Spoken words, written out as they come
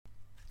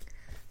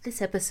This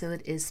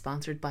episode is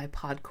sponsored by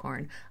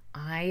Podcorn.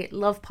 I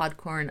love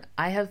Podcorn.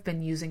 I have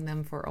been using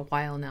them for a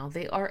while now.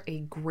 They are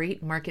a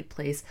great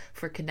marketplace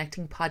for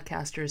connecting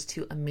podcasters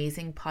to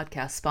amazing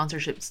podcast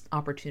sponsorship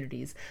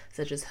opportunities,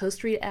 such as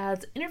host read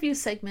ads, interview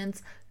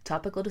segments,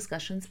 topical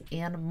discussions,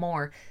 and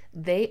more.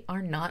 They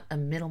are not a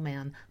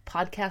middleman.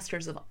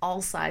 Podcasters of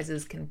all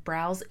sizes can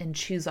browse and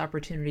choose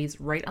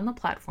opportunities right on the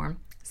platform,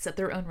 set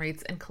their own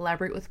rates, and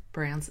collaborate with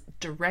brands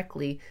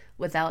directly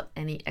without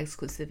any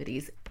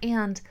exclusivities.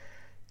 And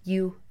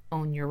you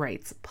own your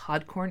rights.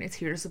 Podcorn is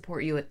here to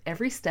support you at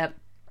every step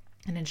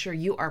and ensure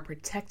you are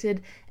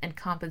protected and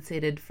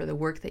compensated for the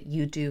work that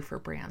you do for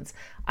brands.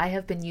 I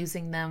have been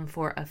using them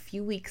for a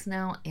few weeks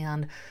now,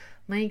 and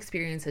my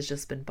experience has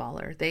just been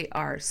baller. They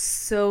are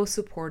so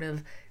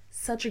supportive,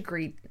 such a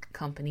great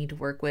company to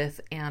work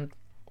with, and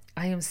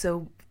I am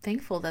so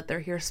thankful that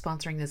they're here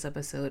sponsoring this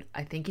episode.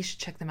 I think you should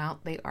check them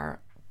out. They are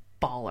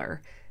baller.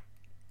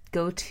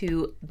 Go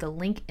to the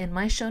link in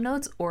my show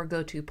notes or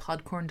go to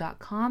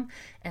podcorn.com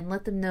and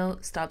let them know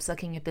Stop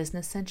Sucking at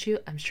Business sent you.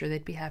 I'm sure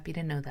they'd be happy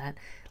to know that.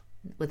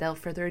 Without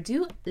further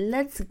ado,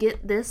 let's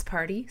get this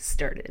party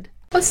started.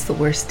 What's the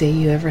worst day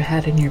you ever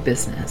had in your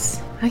business?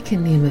 I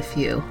can name a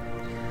few.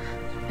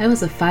 I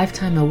was a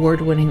 5-time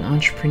award-winning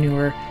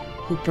entrepreneur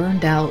who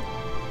burned out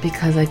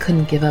because I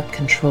couldn't give up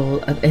control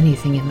of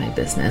anything in my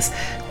business,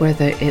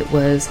 whether it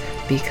was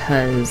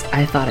because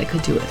I thought I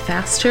could do it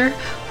faster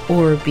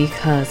or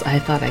because I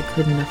thought I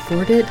couldn't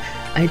afford it.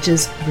 I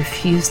just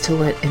refused to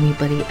let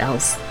anybody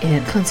else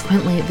in.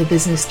 Consequently, the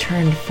business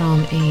turned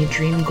from a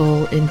dream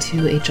goal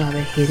into a job I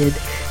hated,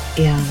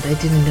 and I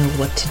didn't know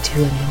what to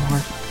do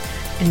anymore.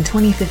 In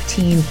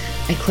 2015,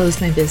 I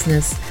closed my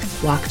business,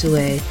 walked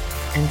away,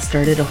 and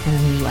started a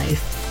whole new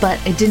life. But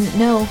I didn't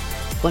know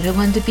what I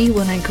wanted to be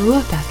when I grew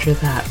up after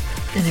that.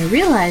 And I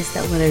realized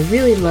that what I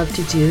really love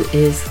to do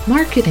is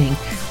marketing.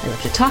 I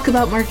love to talk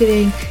about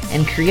marketing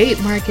and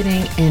create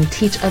marketing and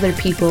teach other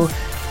people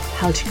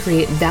how to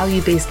create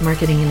value-based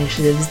marketing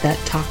initiatives that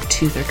talk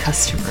to their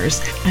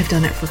customers. I've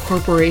done it for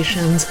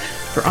corporations,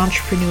 for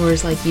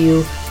entrepreneurs like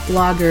you,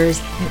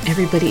 bloggers, and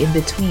everybody in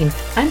between.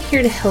 I'm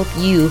here to help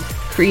you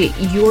create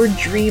your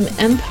dream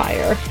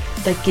empire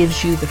that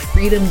gives you the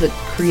freedom to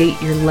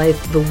create your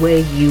life the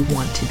way you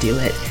want to do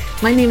it.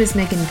 My name is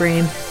Megan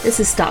Brame.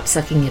 This is Stop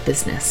Sucking at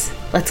Business.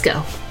 Let's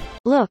go.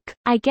 Look,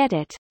 I get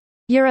it.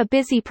 You're a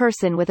busy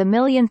person with a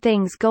million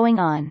things going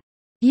on.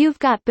 You've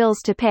got bills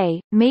to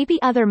pay,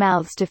 maybe other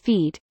mouths to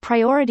feed,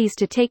 priorities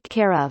to take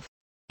care of.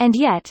 And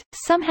yet,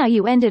 somehow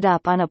you ended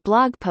up on a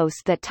blog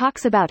post that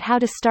talks about how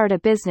to start a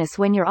business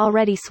when you're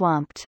already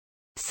swamped.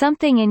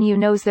 Something in you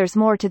knows there's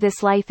more to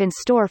this life in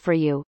store for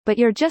you, but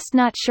you're just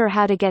not sure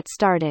how to get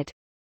started.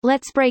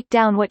 Let's break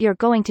down what you're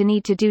going to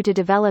need to do to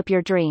develop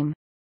your dream.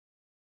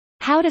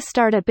 How to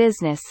start a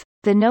business,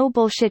 the no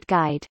bullshit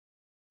guide.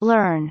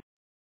 Learn.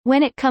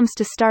 When it comes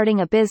to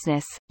starting a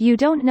business, you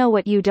don't know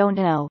what you don't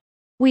know.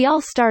 We all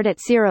start at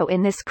zero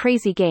in this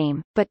crazy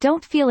game, but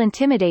don't feel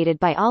intimidated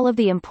by all of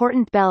the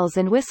important bells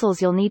and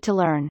whistles you'll need to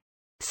learn.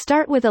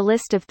 Start with a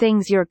list of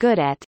things you're good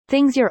at,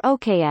 things you're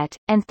okay at,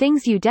 and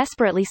things you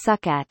desperately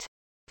suck at.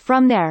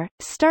 From there,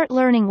 start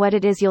learning what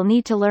it is you'll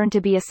need to learn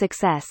to be a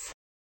success.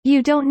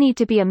 You don't need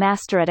to be a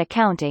master at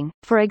accounting,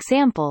 for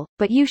example,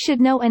 but you should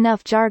know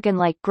enough jargon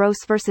like gross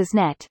versus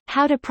net,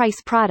 how to price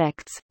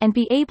products, and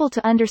be able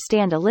to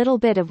understand a little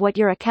bit of what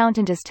your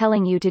accountant is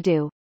telling you to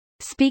do.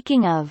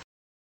 Speaking of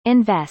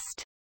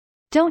invest.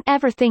 Don't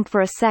ever think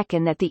for a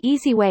second that the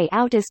easy way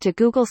out is to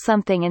Google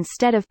something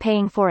instead of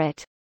paying for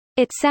it.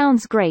 It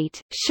sounds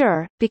great,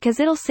 sure, because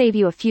it'll save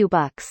you a few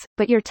bucks,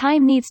 but your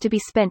time needs to be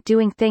spent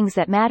doing things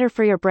that matter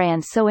for your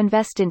brand, so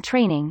invest in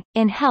training,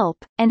 in help,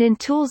 and in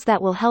tools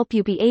that will help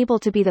you be able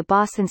to be the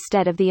boss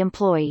instead of the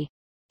employee.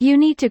 You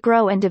need to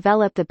grow and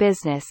develop the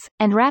business,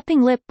 and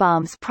wrapping lip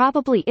balms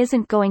probably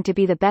isn't going to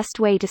be the best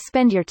way to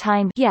spend your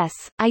time. Yes,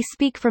 I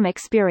speak from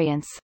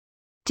experience.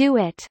 Do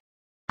it.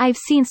 I've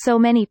seen so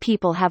many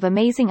people have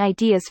amazing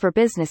ideas for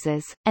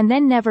businesses, and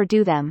then never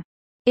do them.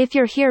 If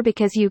you're here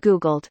because you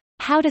Googled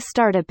how to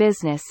start a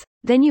business,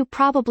 then you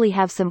probably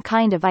have some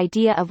kind of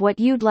idea of what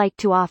you'd like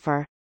to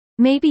offer.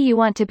 Maybe you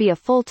want to be a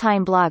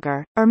full-time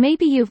blogger, or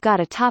maybe you've got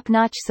a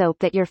top-notch soap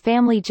that your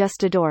family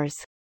just adores.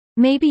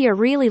 Maybe you're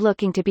really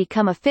looking to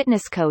become a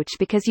fitness coach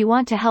because you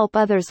want to help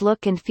others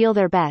look and feel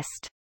their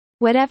best.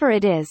 Whatever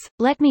it is,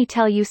 let me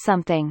tell you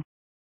something.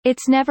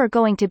 It's never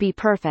going to be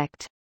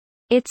perfect.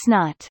 It's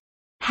not.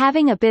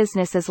 Having a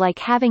business is like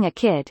having a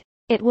kid.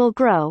 It will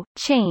grow,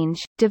 change,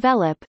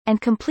 develop,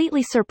 and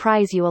completely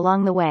surprise you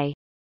along the way.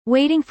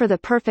 Waiting for the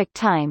perfect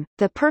time,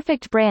 the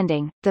perfect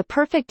branding, the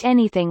perfect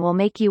anything will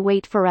make you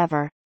wait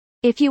forever.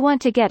 If you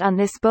want to get on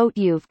this boat,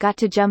 you've got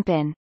to jump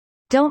in.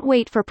 Don't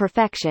wait for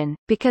perfection,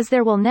 because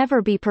there will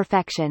never be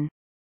perfection.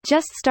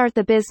 Just start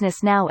the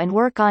business now and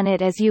work on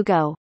it as you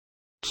go.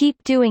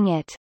 Keep doing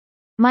it.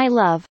 My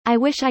love, I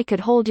wish I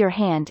could hold your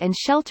hand and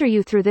shelter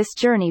you through this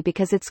journey,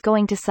 because it's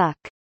going to suck.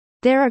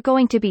 There are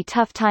going to be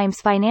tough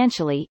times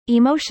financially,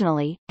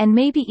 emotionally, and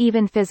maybe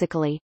even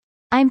physically.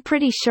 I'm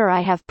pretty sure I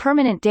have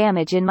permanent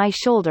damage in my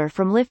shoulder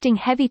from lifting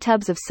heavy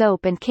tubs of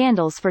soap and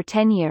candles for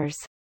 10 years.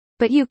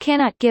 But you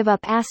cannot give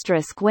up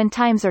when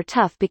times are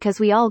tough, because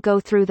we all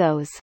go through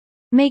those.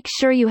 Make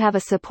sure you have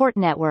a support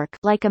network,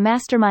 like a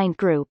mastermind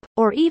group,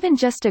 or even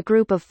just a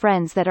group of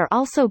friends that are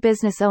also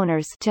business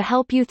owners, to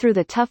help you through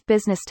the tough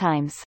business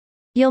times.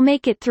 You'll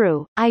make it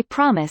through, I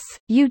promise,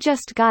 you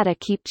just gotta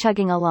keep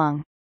chugging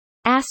along.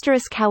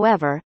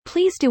 However,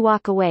 please do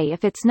walk away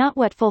if it's not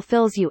what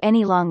fulfills you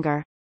any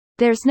longer.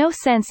 There's no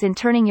sense in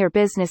turning your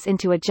business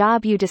into a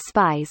job you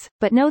despise,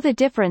 but know the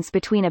difference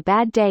between a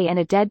bad day and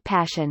a dead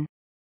passion.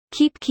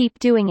 Keep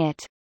doing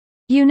it.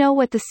 You know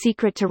what the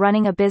secret to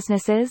running a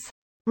business is?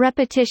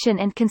 Repetition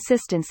and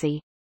consistency.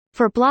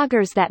 For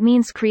bloggers, that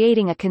means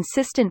creating a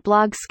consistent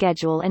blog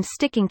schedule and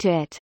sticking to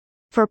it.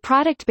 For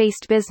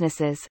product-based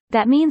businesses,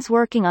 that means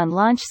working on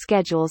launch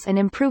schedules and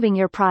improving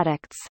your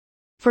products.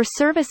 For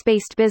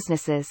service-based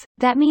businesses,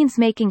 that means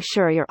making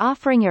sure you're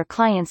offering your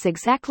clients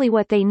exactly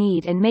what they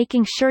need and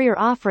making sure your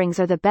offerings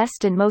are the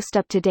best and most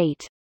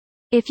up-to-date.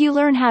 If you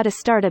learn how to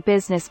start a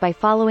business by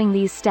following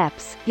these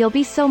steps, you'll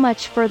be so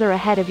much further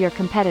ahead of your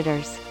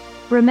competitors.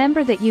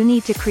 Remember that you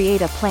need to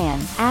create a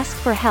plan, ask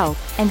for help,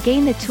 and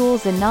gain the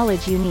tools and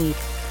knowledge you need.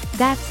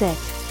 That's it.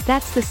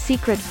 That's the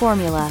secret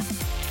formula.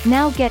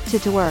 Now get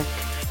to work.